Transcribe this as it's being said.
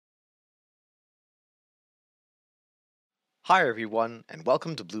Hi everyone, and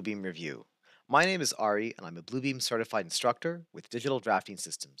welcome to Bluebeam Revu. My name is Ari, and I'm a Bluebeam certified instructor with digital drafting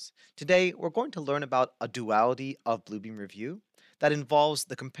systems. Today, we're going to learn about a duality of Bluebeam Revu that involves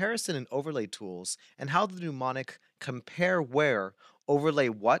the comparison and overlay tools and how the mnemonic compare where, overlay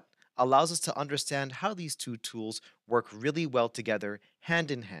what allows us to understand how these two tools work really well together, hand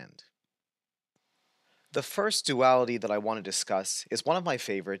in hand. The first duality that I want to discuss is one of my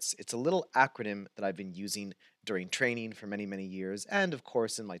favorites. It's a little acronym that I've been using during training for many, many years, and of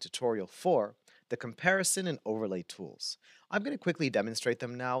course in my tutorial for the comparison and overlay tools. I'm going to quickly demonstrate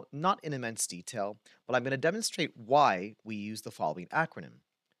them now, not in immense detail, but I'm going to demonstrate why we use the following acronym.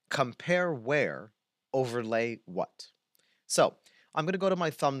 Compare where, overlay what. So, I'm going to go to my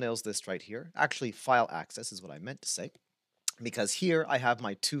thumbnails list right here. Actually, file access is what I meant to say, because here I have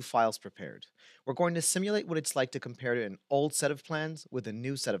my two files prepared. We're going to simulate what it's like to compare an old set of plans with a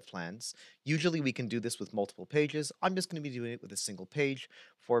new set of plans. Usually we can do this with multiple pages. I'm just going to be doing it with a single page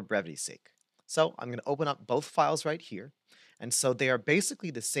for brevity's sake. So I'm going to open up both files right here. And so they are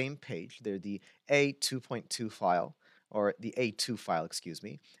basically the same page. They're the A2.2 file, or the A2 file, excuse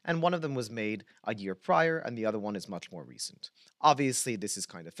me, and one of them was made a year prior, and the other one is much more recent. Obviously, this is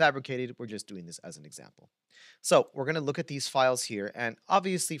kind of fabricated. We're just doing this as an example. So we're going to look at these files here, and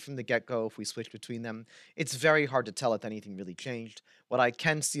obviously from the get-go, if we switch between them, it's very hard to tell if anything really changed. What I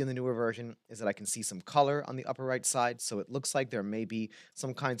can see in the newer version is that I can see some color on the upper right side, so it looks like there may be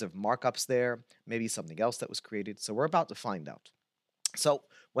some kinds of markups there, maybe something else that was created, so we're about to find out. So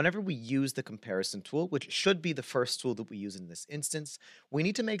whenever we use the comparison tool, which should be the first tool that we use in this instance, we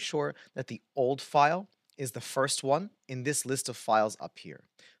need to make sure that the old file is the first one in this list of files up here.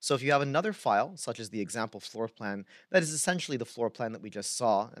 So if you have another file, such as the example floor plan, that is essentially the floor plan that we just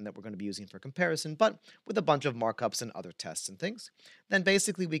saw and that we're going to be using for comparison, but with a bunch of markups and other tests and things, then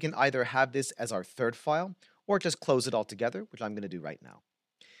basically we can either have this as our third file or just close it all together, which I'm going to do right now.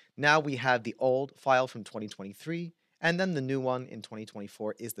 Now we have the old file from 2023, and then the new one in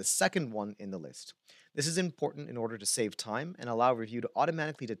 2024 is the second one in the list. This is important in order to save time and allow Review to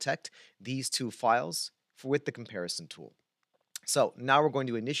automatically detect these two files with the comparison tool. So now we're going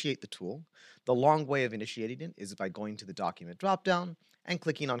to initiate the tool. The long way of initiating it is by going to the document dropdown and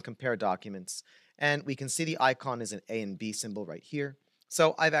clicking on compare documents. And we can see the icon is an A and B symbol right here.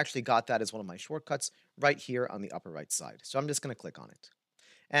 So I've actually got that as one of my shortcuts right here on the upper right side. So I'm just going to click on it.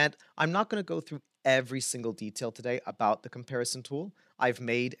 And I'm not going to go through every single detail today about the comparison tool. I've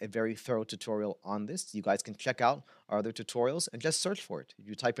made a very thorough tutorial on this. You guys can check out our other tutorials and just search for it. If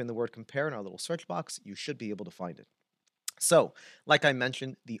you type in the word compare in our little search box, you should be able to find it. So, like I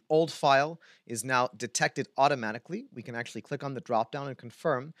mentioned, the old file is now detected automatically. We can actually click on the dropdown and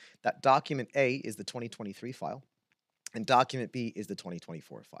confirm that document A is the 2023 file and document B is the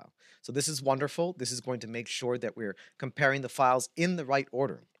 2024 file. So this is wonderful. This is going to make sure that we're comparing the files in the right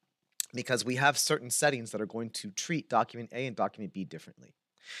order, because we have certain settings that are going to treat document A and document B differently.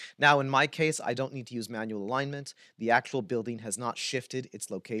 Now, in my case, I don't need to use manual alignment. The actual building has not shifted its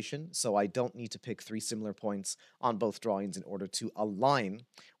location, so I don't need to pick three similar points on both drawings in order to align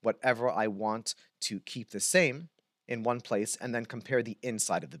whatever I want to keep the same in one place and then compare the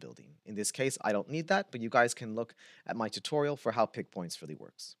inside of the building. In this case, I don't need that, but you guys can look at my tutorial for how pick points really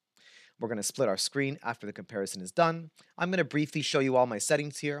works. We're going to split our screen after the comparison is done. I'm going to briefly show you all my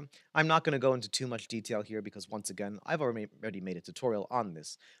settings here. I'm not going to go into too much detail here because, once again, I've already made a tutorial on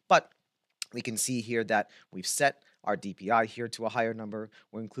this. But we can see here that we've set our DPI here to a higher number.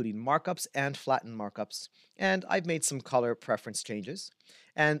 We're including markups and flattened markups. And I've made some color preference changes.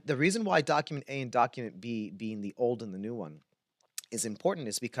 And the reason why document A and document B, being the old and the new one, is important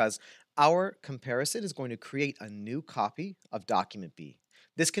is because our comparison is going to create a new copy of document B.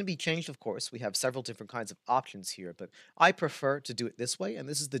 This can be changed, of course. We have several different kinds of options here, but I prefer to do it this way, and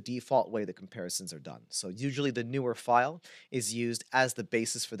this is the default way that comparisons are done. So usually the newer file is used as the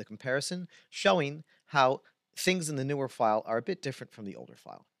basis for the comparison, showing how things in the newer file are a bit different from the older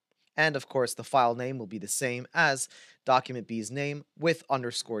file. And of course, the file name will be the same as document B's name with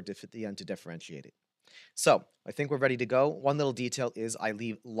underscore diff at the end to differentiate it. So I think we're ready to go. One little detail is I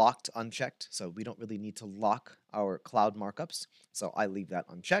leave locked unchecked, so we don't really need to lock our cloud markups. So I leave that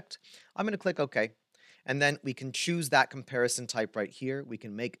unchecked. I'm going to click OK. And then we can choose that comparison type right here. We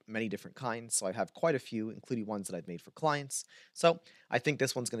can make many different kinds. So I have quite a few, including ones that I've made for clients. So I think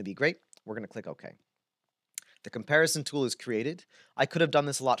this one's going to be great. We're going to click OK. The comparison tool is created. I could have done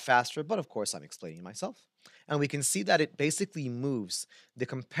this a lot faster, but of course I'm explaining myself. And we can see that it basically moves the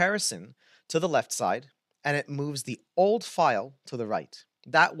comparison to the left side, and it moves the old file to the right.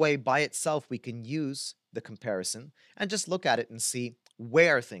 That way, by itself, we can use the comparison and just look at it and see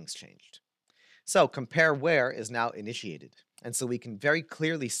where things changed. So compare where is now initiated. And so we can very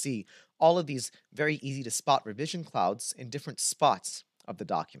clearly see all of these very easy to spot revision clouds in different spots of the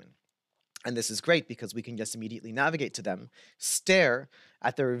document. And this is great because we can just immediately navigate to them, stare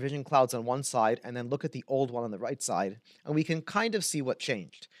at the revision clouds on one side, and then look at the old one on the right side, and we can kind of see what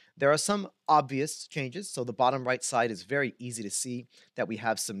changed. There are some obvious changes, so the bottom right side is very easy to see that we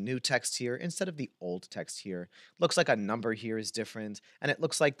have some new text here instead of the old text here. Looks like a number here is different, and it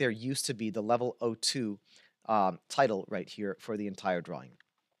looks like there used to be the level 02 title right here for the entire drawing.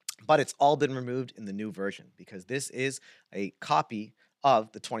 But it's all been removed in the new version because this is a copy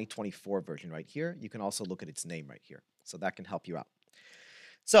of the 2024 version right here. You can also look at its name right here. So that can help you out.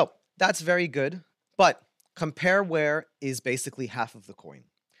 So that's very good, but compare where is basically half of the coin.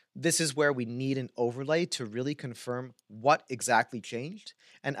 This is where we need an overlay to really confirm what exactly changed.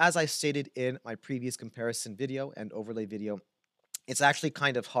 And as I stated in my previous comparison video and overlay video, it's actually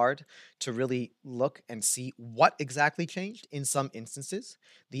kind of hard to really look and see what exactly changed in some instances.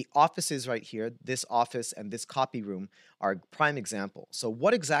 The offices right here, this office and this copy room, are a prime example. So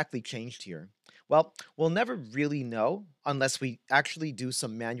what exactly changed here? Well, we'll never really know unless we actually do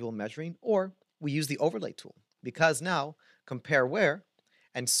some manual measuring or we use the overlay tool, because now compare where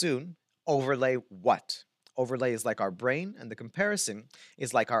and soon overlay what. Overlay is like our brain, and the comparison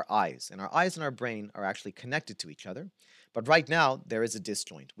is like our eyes. And our eyes and our brain are actually connected to each other. But right now, there is a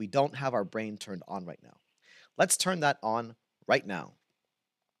disjoint. We don't have our brain turned on right now. Let's turn that on right now.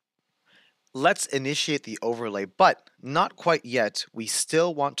 Let's initiate the overlay, but not quite yet. We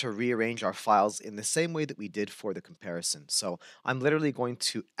still want to rearrange our files in the same way that we did for the comparison. So I'm literally going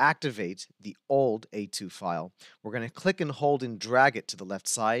to activate the old A2 file. We're going to click and hold and drag it to the left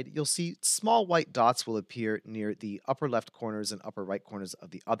side. You'll see small white dots will appear near the upper left corners and upper right corners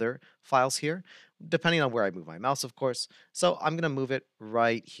of the other files here, depending on where I move my mouse, of course. So I'm going to move it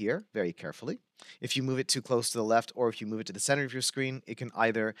right here very carefully. If you move it too close to the left or if you move it to the center of your screen, it can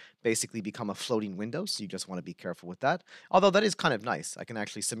either basically become a floating window, so you just want to be careful with that. Although that is kind of nice. I can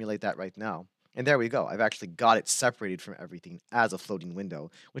actually simulate that right now. And there we go. I've actually got it separated from everything as a floating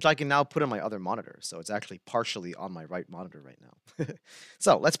window, which I can now put on my other monitor. So it's actually partially on my right monitor right now.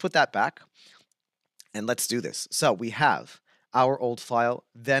 So let's put that back and let's do this. So we have our old file,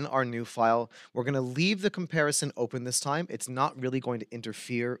 then our new file. We're going to leave the comparison open this time. It's not really going to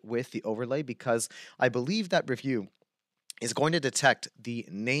interfere with the overlay because I believe that Revu is going to detect the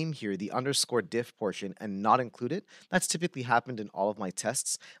name here, the underscore diff portion, and not include it. That's typically happened in all of my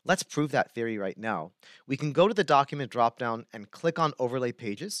tests. Let's prove that theory right now. We can go to the document dropdown and click on overlay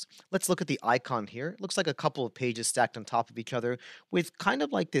pages. Let's look at the icon here. It looks like a couple of pages stacked on top of each other with kind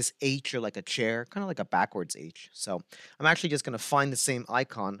of like this H or like a chair, kind of like a backwards H. So I'm actually just going to find the same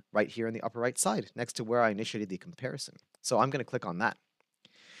icon right here in the upper right side next to where I initiated the comparison. So I'm going to click on that.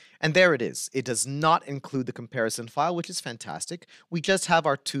 And there it is. It does not include the comparison file, which is fantastic. We just have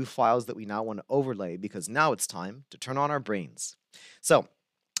our two files that we now want to overlay because now it's time to turn on our brains. So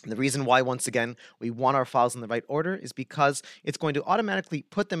the reason why, once again, we want our files in the right order is because it's going to automatically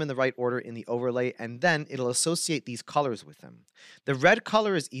put them in the right order in the overlay, and then it'll associate these colors with them. The red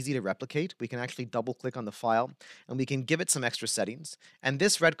color is easy to replicate. We can actually double click on the file and we can give it some extra settings. And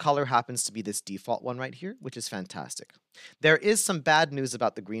this red color happens to be this default one right here, which is fantastic. There is some bad news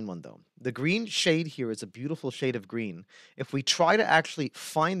about the green one though. The green shade here is a beautiful shade of green. If we try to actually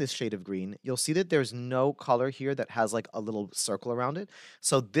find this shade of green, you'll see that there's no color here that has like a little circle around it.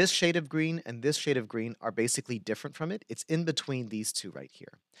 So this shade of green and this shade of green are basically different from it. It's in between these two right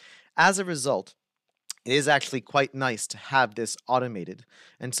here. As a result, it is actually quite nice to have this automated.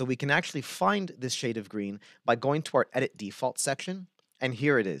 And so we can actually find this shade of green by going to our edit default section. And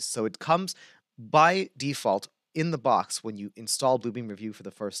here it is. So it comes by default in the box when you install Bluebeam Revu for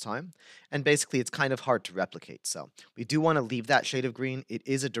the first time, and basically it's kind of hard to replicate. So we do want to leave that shade of green. It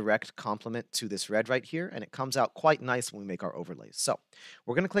is a direct complement to this red right here, and it comes out quite nice when we make our overlays. So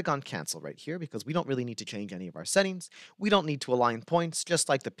we're going to click on cancel right here because we don't really need to change any of our settings. We don't need to align points, just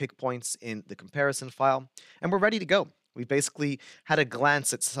like the pick points in the comparison file, and we're ready to go. We basically had a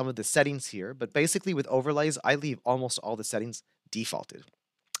glance at some of the settings here, but basically with overlays, I leave almost all the settings defaulted.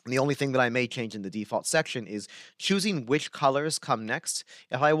 And the only thing that I may change in the default section is choosing which colors come next.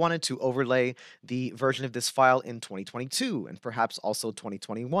 If I wanted to overlay the version of this file in 2022 and perhaps also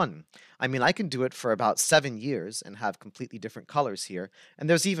 2021, I mean, I can do it for about 7 years and have completely different colors here. And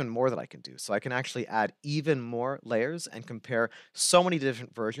there's even more that I can do. So I can actually add even more layers and compare so many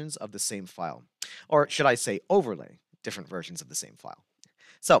different versions of the same file. Or should I say overlay different versions of the same file.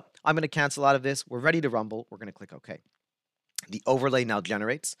 So I'm going to cancel out of this. We're ready to rumble. We're going to click OK. The overlay now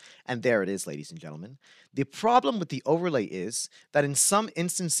generates, and there it is, ladies and gentlemen. The problem with the overlay is that in some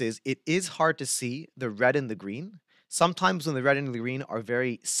instances, it is hard to see the red and the green. Sometimes when the red and the green are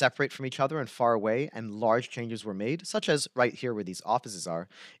very separate from each other and far away and large changes were made, such as right here where these offices are,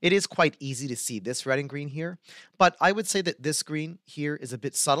 it is quite easy to see this red and green here. But I would say that this green here is a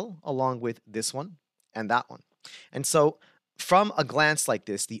bit subtle along with this one and that one. And so from a glance like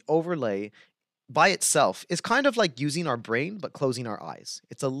this, the overlay by itself is kind of like using our brain but closing our eyes.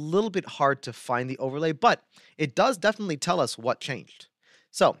 It's a little bit hard to find the overlay, but it does definitely tell us what changed.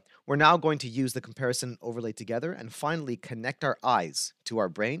 So we're now going to use the comparison and overlay together and finally connect our eyes to our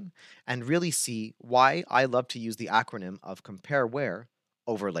brain and really see why I love to use the acronym of compare where,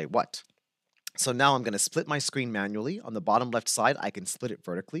 overlay what. So now I'm going to split my screen manually. On the bottom left side, I can split it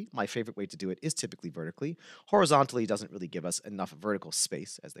vertically. My favorite way to do it is typically vertically. Horizontally doesn't really give us enough vertical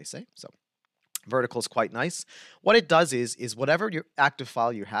space, as they say. So vertical is quite nice. What it does is whatever your active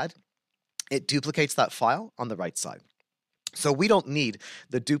file you had, it duplicates that file on the right side. So we don't need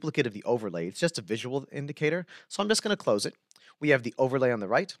the duplicate of the overlay. It's just a visual indicator. So I'm just going to close it. We have the overlay on the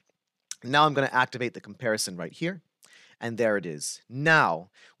right. Now I'm going to activate the comparison right here. And there it is. Now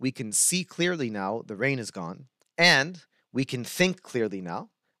we can see clearly now the rain is gone. And we can think clearly now.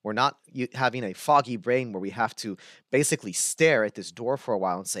 We're not having a foggy brain where we have to basically stare at this door for a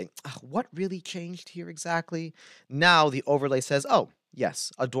while and say, what really changed here exactly? Now the overlay says, oh,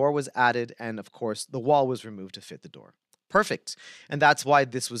 yes, a door was added, and of course, the wall was removed to fit the door. Perfect. And that's why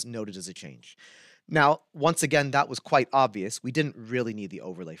this was noted as a change. Now, once again, that was quite obvious. We didn't really need the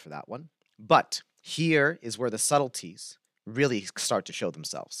overlay for that one. But here is where the subtleties really start to show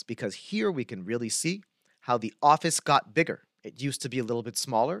themselves, because here we can really see how the office got bigger. It used to be a little bit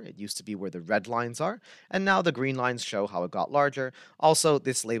smaller. It used to be where the red lines are, and now the green lines show how it got larger. Also,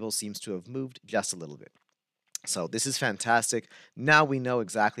 this label seems to have moved just a little bit. So this is fantastic. Now we know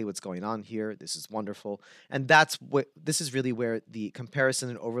exactly what's going on here. This is wonderful. And this is really where the comparison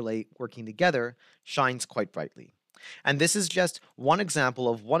and overlay working together shines quite brightly. And this is just one example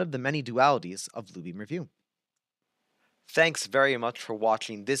of one of the many dualities of Bluebeam Revu. Thanks very much for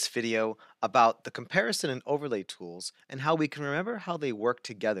watching this video about the comparison and overlay tools and how we can remember how they work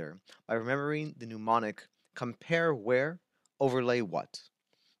together by remembering the mnemonic compare where, overlay what.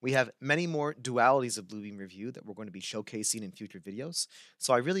 We have many more dualities of Bluebeam Revu that we're going to be showcasing in future videos,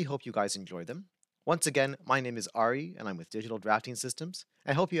 so I really hope you guys enjoy them. Once again, my name is Ari, and I'm with Digital Drafting Systems.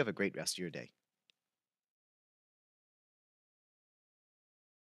 I hope you have a great rest of your day.